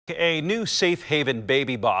A new safe haven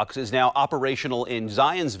baby box is now operational in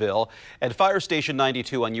Zionsville at Fire Station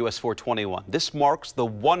 92 on US 421. This marks the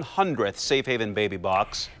 100th safe haven baby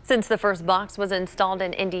box. Since the first box was installed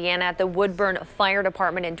in Indiana at the Woodburn Fire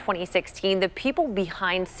Department in 2016, the people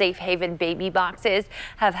behind safe haven baby boxes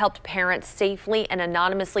have helped parents safely and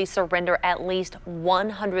anonymously surrender at least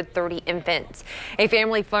 130 infants. A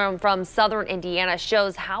family from southern Indiana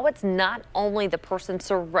shows how it's not only the person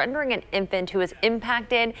surrendering an infant who is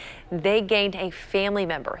impacted, they gained a family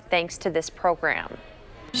member thanks to this program.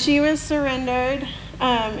 She was surrendered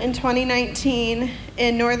in 2019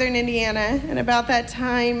 in northern Indiana, and about that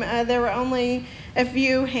time there were only a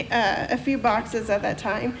few boxes at that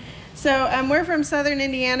time. So we're from southern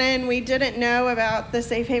Indiana, and we didn't know about the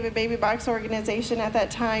Safe Haven Baby Box organization at that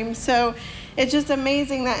time. So it's just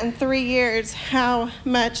amazing that in 3 years how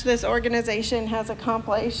much this organization has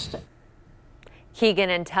accomplished. Keegan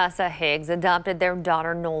and Tessa Higgs adopted their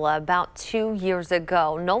daughter Nola about 2 years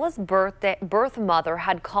ago. Nola's birth mother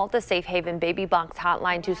had called the Safe Haven Baby Box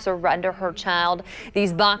hotline to surrender her child.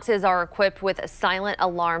 These boxes are equipped with silent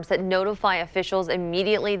alarms that notify officials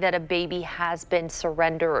immediately that a baby has been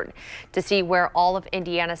surrendered. To see where all of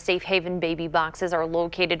Indiana's Safe Haven baby boxes are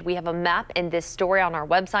located, we have a map in this story on our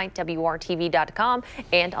website, WRTV.com,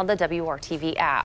 and on the WRTV app.